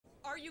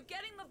you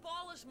getting the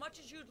ball as much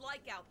as you'd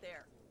like out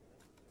there?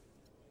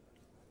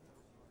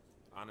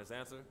 Honest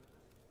answer?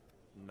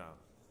 No,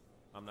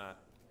 I'm not.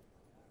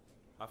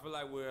 I feel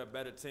like we're a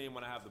better team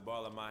when I have the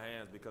ball in my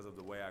hands because of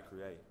the way I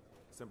create.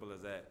 Simple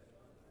as that.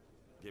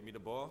 Give me the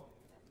ball,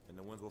 and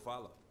the wins will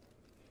follow.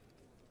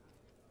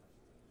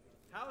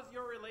 How's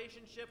your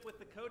relationship with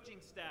the coaching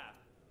staff?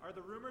 Are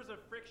the rumors of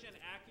friction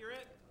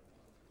accurate?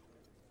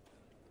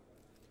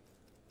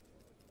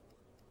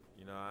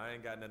 You know, I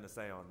ain't got nothing to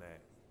say on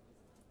that.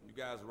 You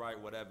guys write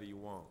whatever you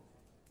want.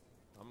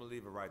 I'm gonna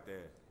leave it right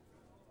there.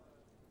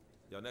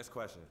 Yo, next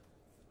question.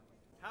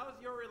 How's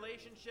your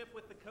relationship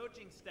with the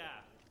coaching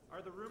staff?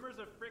 Are the rumors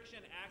of friction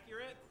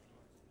accurate?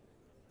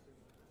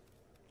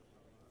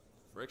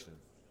 Friction?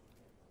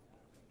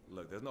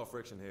 Look, there's no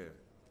friction here.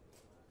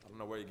 I don't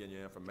know where you're getting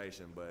your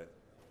information, but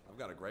I've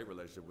got a great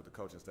relationship with the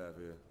coaching staff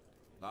here.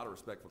 A lot of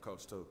respect for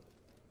Coach, too.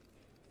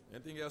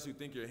 Anything else you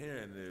think you're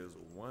hearing is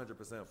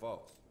 100%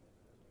 false.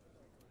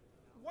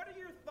 What are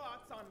your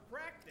thoughts on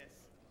practice?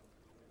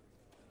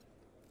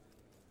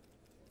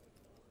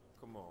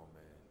 Come on,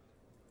 man.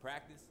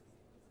 Practice?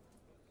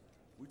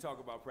 We talk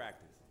about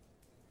practice.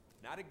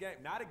 Not a game.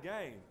 Not a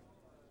game.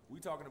 We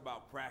talking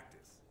about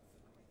practice.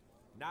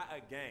 Not a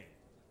game.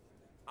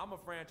 I'm a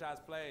franchise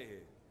player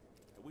here.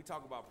 And we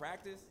talk about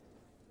practice?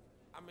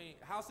 I mean,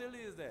 how silly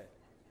is that?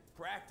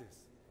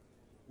 Practice.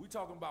 We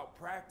talking about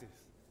practice.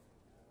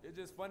 It's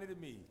just funny to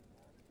me.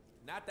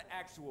 Not the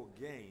actual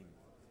game.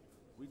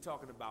 We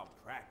talking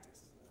about practice.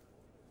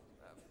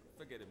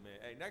 Forget it, man.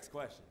 Hey, next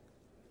question.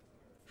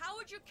 How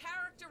would you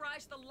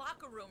characterize the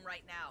locker room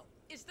right now?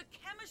 Is the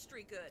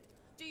chemistry good?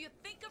 Do you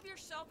think of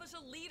yourself as a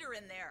leader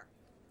in there?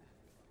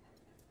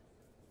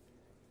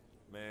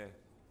 Man,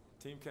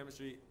 team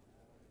chemistry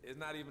is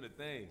not even a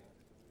thing.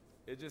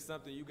 It's just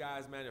something you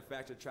guys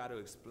manufacture, try to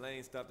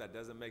explain stuff that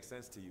doesn't make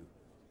sense to you.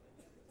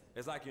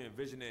 It's like you're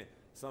envisioning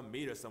some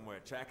meter somewhere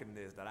tracking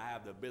this that I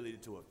have the ability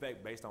to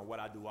affect based on what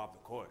I do off the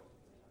court.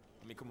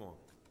 I mean, come on.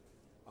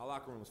 Our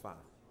locker room's fine.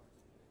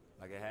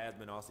 Like it has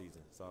been all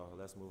season, so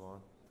let's move on.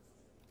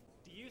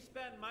 Do you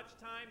spend much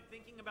time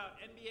thinking about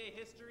NBA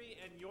history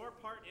and your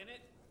part in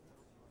it?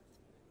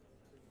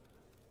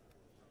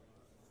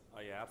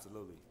 Oh yeah,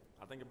 absolutely.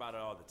 I think about it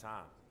all the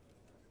time.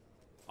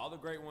 All the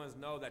great ones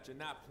know that you're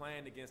not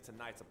playing against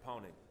tonight's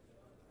opponent.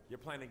 You're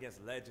playing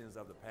against legends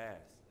of the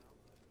past.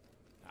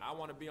 Now, I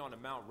want to be on the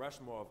Mount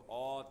Rushmore of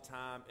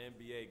all-time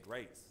NBA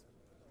greats.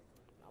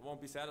 I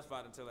won't be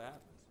satisfied until it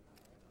happens.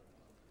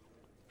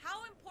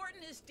 How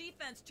important is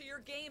defense to your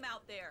game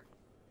out there?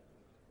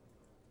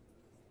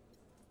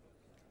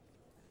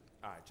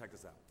 All right, check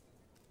this out.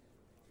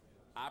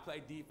 I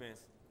play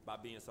defense by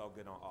being so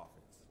good on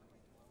offense.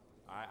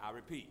 All right, I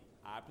repeat,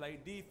 I play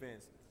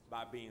defense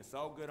by being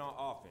so good on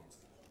offense.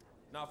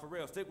 Now, for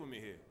real, stick with me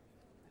here.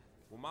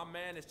 When my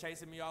man is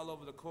chasing me all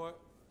over the court,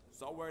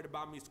 so worried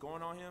about me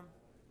scoring on him,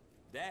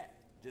 that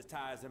just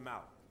tires him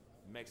out.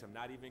 Makes him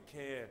not even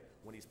care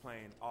when he's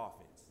playing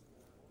offense.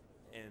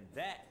 And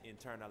that, in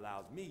turn,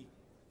 allows me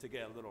to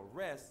get a little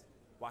rest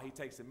while he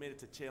takes a minute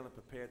to chill and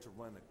prepare to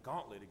run the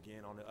gauntlet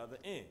again on the other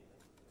end.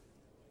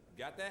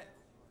 Got that?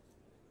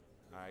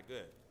 All right,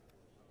 good.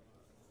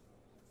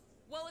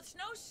 Well, it's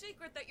no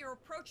secret that you're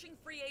approaching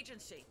free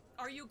agency.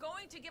 Are you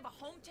going to give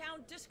a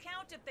hometown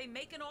discount if they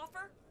make an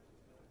offer?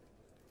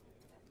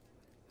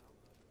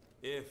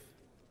 If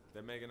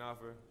they make an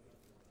offer.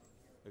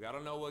 Look, I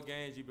don't know what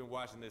games you've been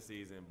watching this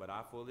season, but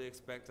I fully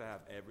expect to have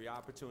every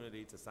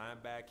opportunity to sign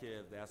back here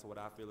if that's what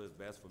I feel is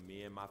best for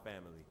me and my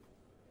family.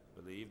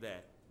 Believe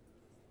that.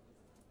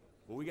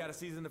 But we got a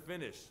season to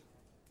finish,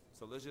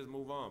 so let's just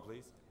move on,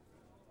 please.